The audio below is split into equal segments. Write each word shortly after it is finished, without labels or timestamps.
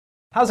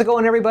How's it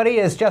going, everybody?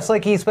 As Jeff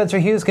Slakey, Spencer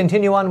Hughes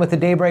continue on with the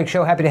Daybreak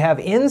Show. Happy to have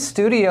in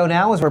studio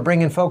now as we're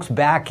bringing folks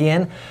back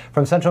in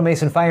from Central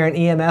Mason Fire and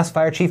EMS,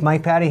 Fire Chief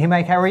Mike Patti. Hey,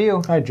 Mike, how are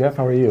you? Hi, Jeff.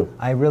 How are you?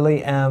 I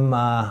really am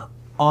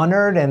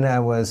honored, and I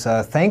was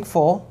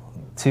thankful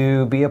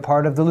to be a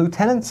part of the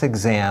lieutenant's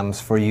exams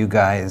for you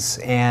guys.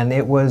 And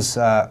it was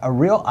a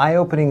real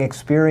eye-opening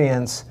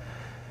experience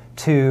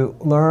to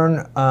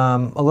learn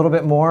a little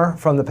bit more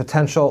from the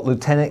potential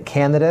lieutenant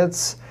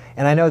candidates.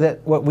 And I know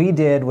that what we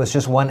did was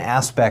just one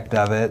aspect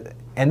of it.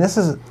 And this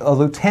is a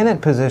lieutenant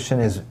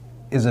position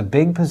is a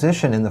big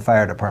position in the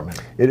fire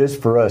department. It is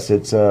for us.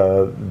 It's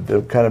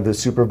kind of the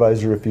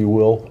supervisor, if you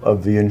will,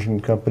 of the engine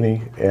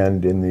company.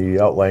 And in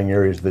the outlying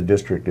areas of the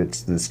district,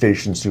 it's the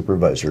station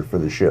supervisor for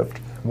the shift.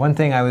 One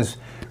thing I was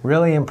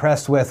really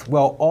impressed with,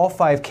 well, all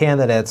 5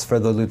 candidates for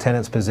the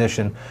lieutenant's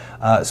position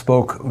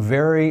spoke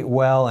very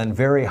well and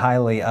very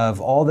highly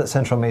of all that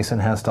Central Mason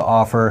has to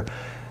offer.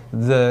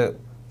 The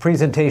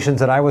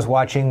presentations that I was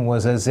watching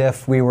was as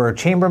if we were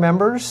chamber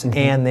members,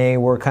 and they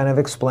were kind of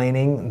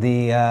explaining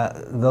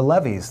the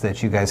levies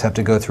that you guys have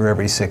to go through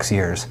every 6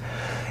 years.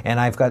 And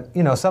I've got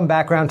some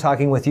background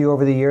talking with you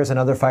over the years in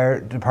other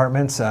fire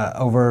departments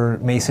over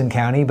Mason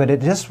County, but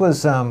it just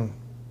was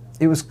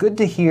it was good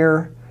to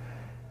hear.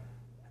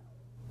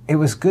 It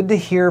was good to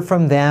hear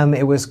from them.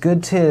 It was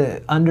good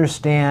to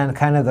understand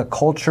kind of the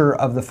culture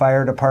of the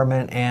fire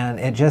department, and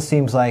it just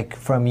seems like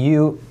from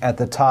you at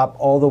the top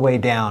all the way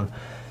down,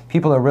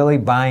 people are really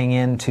buying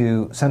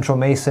into Central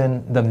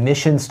Mason, the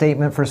mission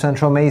statement for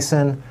Central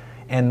Mason,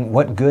 and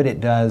what good it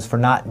does for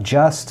not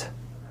just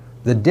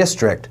the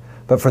district,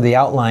 but for the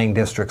outlying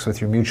districts with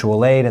your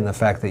mutual aid and the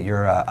fact that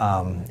you're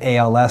a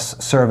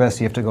ALS service.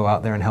 You have to go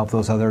out there and help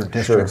those other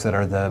districts that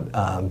are the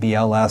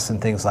BLS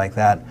and things like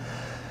that.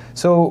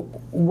 So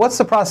what's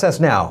the process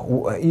now?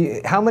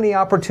 How many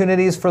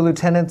opportunities for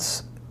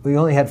lieutenants? We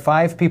only had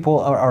 5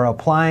 people are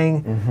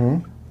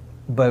applying.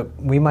 But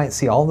we might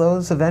see all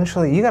those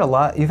eventually. You have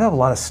a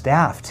lot of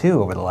staff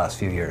too over the last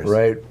few years.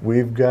 Right.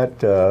 We've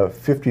got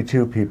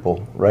 52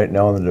 people right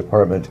now in the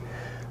department.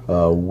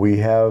 We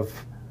have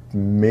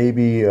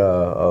maybe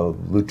a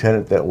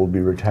lieutenant that will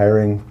be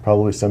retiring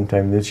probably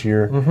sometime this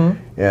year,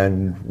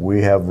 and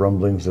we have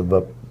rumblings of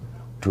up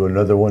to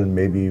another one,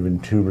 maybe even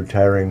 2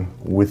 retiring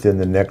within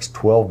the next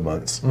 12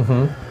 months.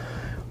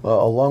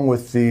 Along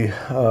with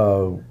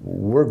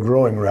we're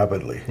growing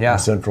rapidly in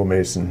Central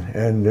Mason,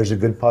 and there's a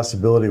good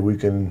possibility we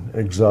can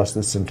exhaust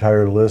this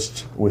entire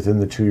list within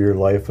the 2-year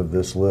life of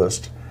this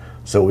list.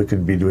 So we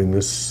could be doing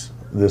this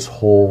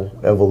whole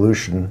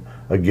evolution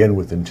again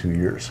within 2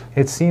 years.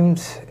 It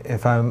seems,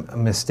 if I'm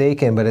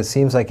mistaken, but it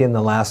seems like in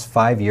the last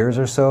 5 years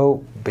or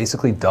so,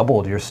 basically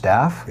doubled your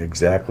staff.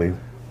 Exactly.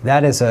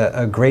 That is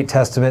a great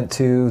testament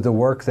to the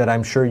work that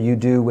I'm sure you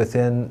do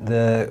within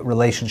the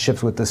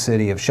relationships with the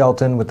city of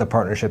Shelton, with the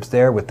partnerships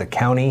there, with the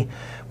county,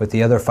 with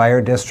the other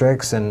fire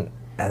districts, and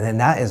then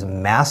that is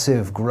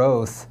massive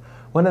growth.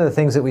 One of the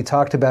things that we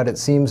talked about, it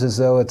seems as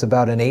though it's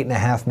about an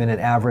 8.5-minute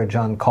average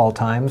on call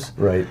times.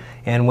 Right.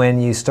 And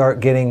when you start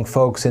getting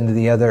folks into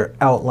the other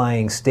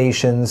outlying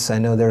stations, I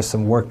know there's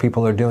some work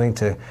people are doing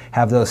to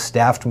have those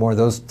staffed more,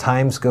 those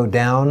times go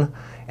down.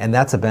 And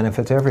that's a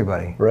benefit to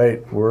everybody.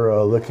 Right.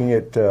 We're looking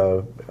at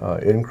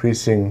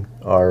increasing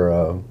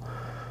our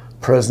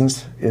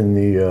presence in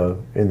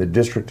the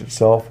district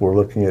itself. We're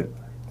looking at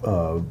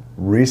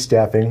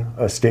restaffing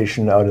a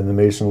station out in the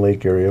Mason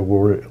Lake area.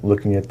 We're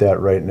looking at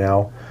that right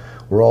now.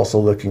 We're also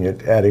looking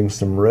at adding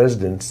some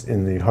residents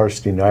in the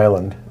Harstein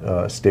Island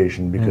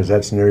station, because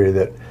that's an area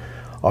that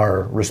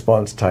our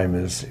response time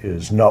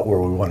is not where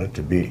we want it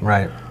to be.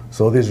 Right.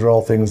 So these are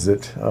all things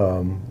that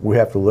we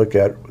have to look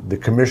at. The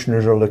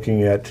commissioners are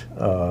looking at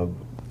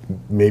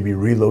maybe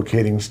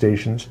relocating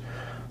stations.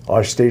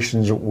 Our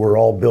stations were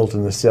all built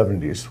in the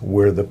 70s,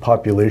 where the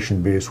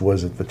population base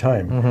was at the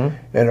time.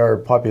 And our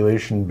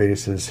population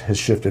base has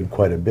shifted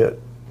quite a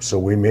bit. So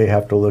we may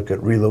have to look at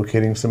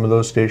relocating some of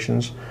those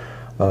stations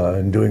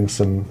and doing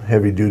some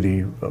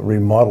heavy-duty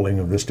remodeling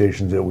of the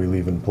stations that we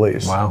leave in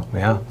place. Wow,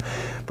 yeah.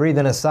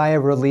 Breathing a sigh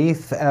of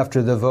relief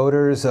after the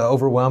voters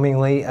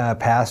overwhelmingly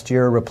passed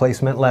your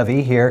replacement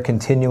levy here,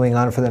 continuing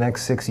on for the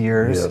next 6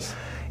 years. Yes.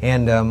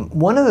 And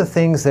one of the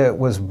things that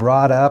was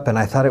brought up, and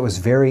I thought it was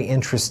very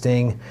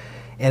interesting,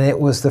 and it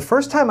was the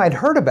first time I'd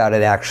heard about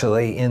it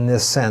actually in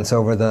this sense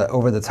over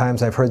the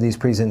times I've heard these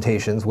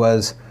presentations,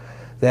 was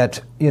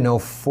that,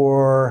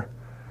 for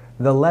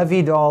the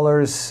levy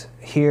dollars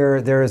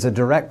here, there is a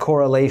direct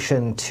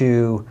correlation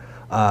to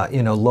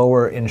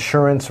lower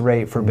insurance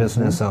rate for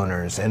business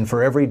owners. And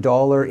for every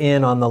 $1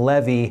 in on the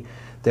levy,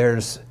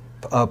 there's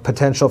a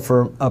potential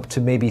for up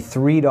to maybe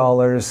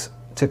 $3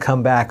 to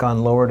come back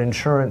on lowered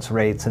insurance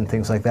rates and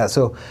things like that.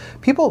 So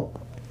people,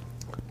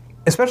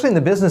 especially in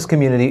the business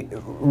community,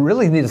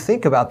 really need to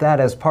think about that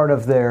as part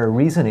of their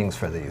reasonings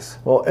for these.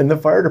 Well, and the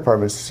fire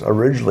departments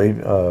originally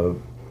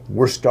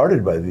were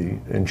started by the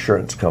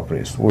insurance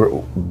companies.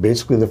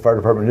 Basically, the fire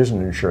department is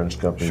an insurance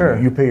company. Sure.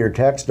 You pay your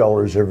tax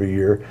dollars every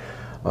year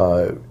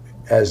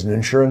as an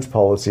insurance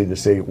policy to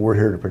say, we're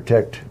here to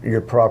protect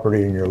your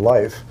property and your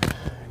life.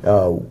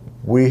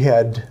 We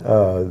had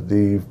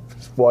the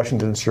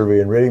Washington Survey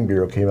and Rating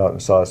Bureau came out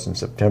and saw us in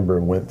September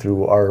and went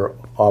through our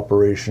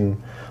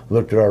operation,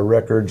 looked at our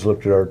records,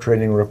 looked at our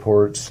training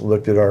reports,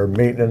 looked at our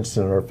maintenance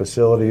and our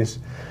facilities.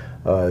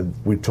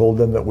 We told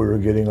them that we were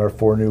getting our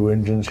 4 new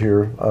engines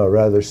here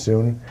rather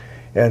soon,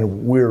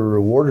 and we were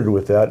rewarded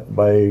with that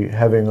by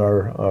having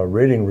our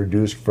rating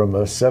reduced from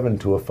a 7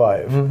 to a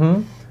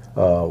 5,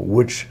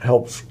 which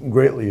helps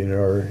greatly in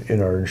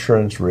our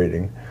insurance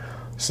rating.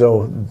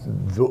 So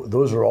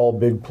those are all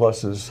big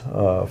pluses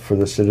for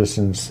the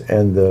citizens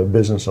and the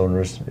business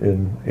owners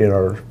in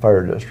our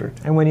fire district.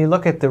 And when you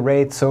look at the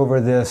rates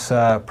over this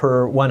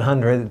per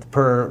 100,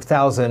 per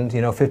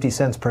 1,000, 50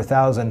 cents per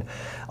 1,000,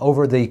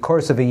 over the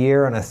course of a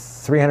year on a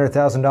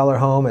 $300,000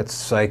 home,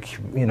 it's like,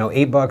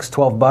 $8,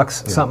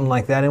 $12, something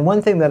like that. And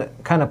one thing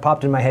that kind of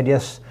popped in my head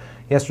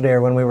yesterday,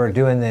 or when we were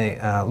doing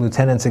the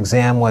lieutenant's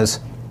exam, was,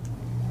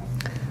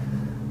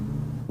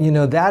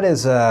 that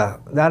is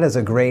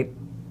a great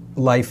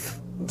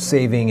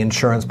life-saving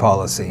insurance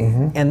policy,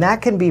 and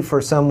that can be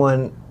for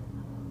someone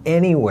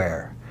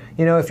anywhere.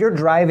 If you're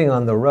driving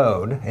on the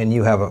road and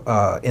you have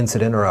an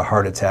incident or a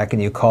heart attack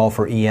and you call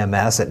for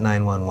EMS at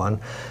 911,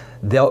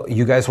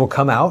 you guys will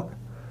come out,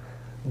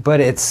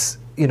 but it's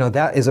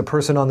that is a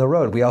person on the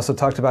road. We also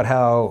talked about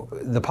how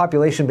the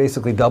population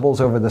basically doubles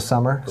over the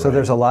summer, so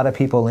there's a lot of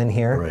people in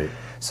here. Right.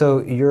 So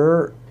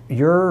your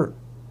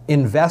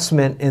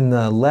investment in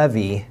the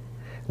levy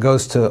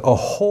goes to a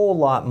whole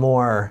lot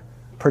more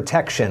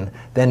protection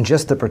than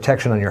just the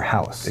protection on your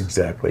house.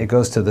 Exactly. It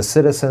goes to the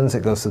citizens,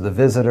 it goes to the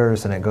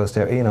visitors, and it goes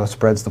to,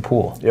 spreads the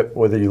pool. Yep,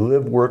 whether you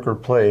live, work, or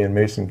play in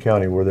Mason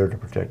County, we're there to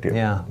protect you.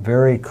 Yeah,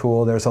 very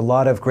cool. There's a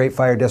lot of great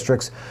fire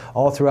districts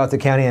all throughout the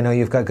county. I know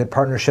you've got good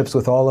partnerships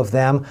with all of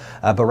them,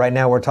 but right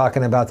now we're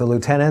talking about the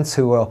lieutenants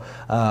who will,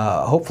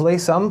 hopefully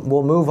some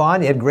will move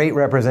on. You had great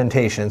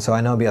representation, so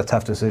I know it'll be a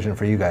tough decision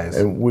for you guys.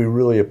 And we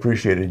really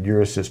appreciated your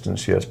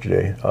assistance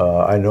yesterday.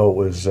 I know it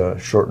was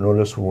short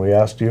notice when we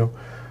asked you.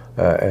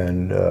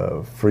 And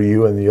for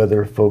you and the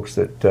other folks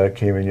that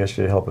came in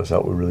yesterday to help us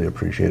out, we really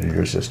appreciated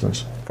your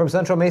assistance. From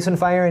Central Mason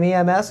Fire and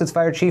EMS, it's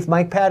Fire Chief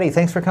Mike Patti.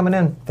 Thanks for coming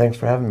in. Thanks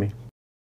for having me.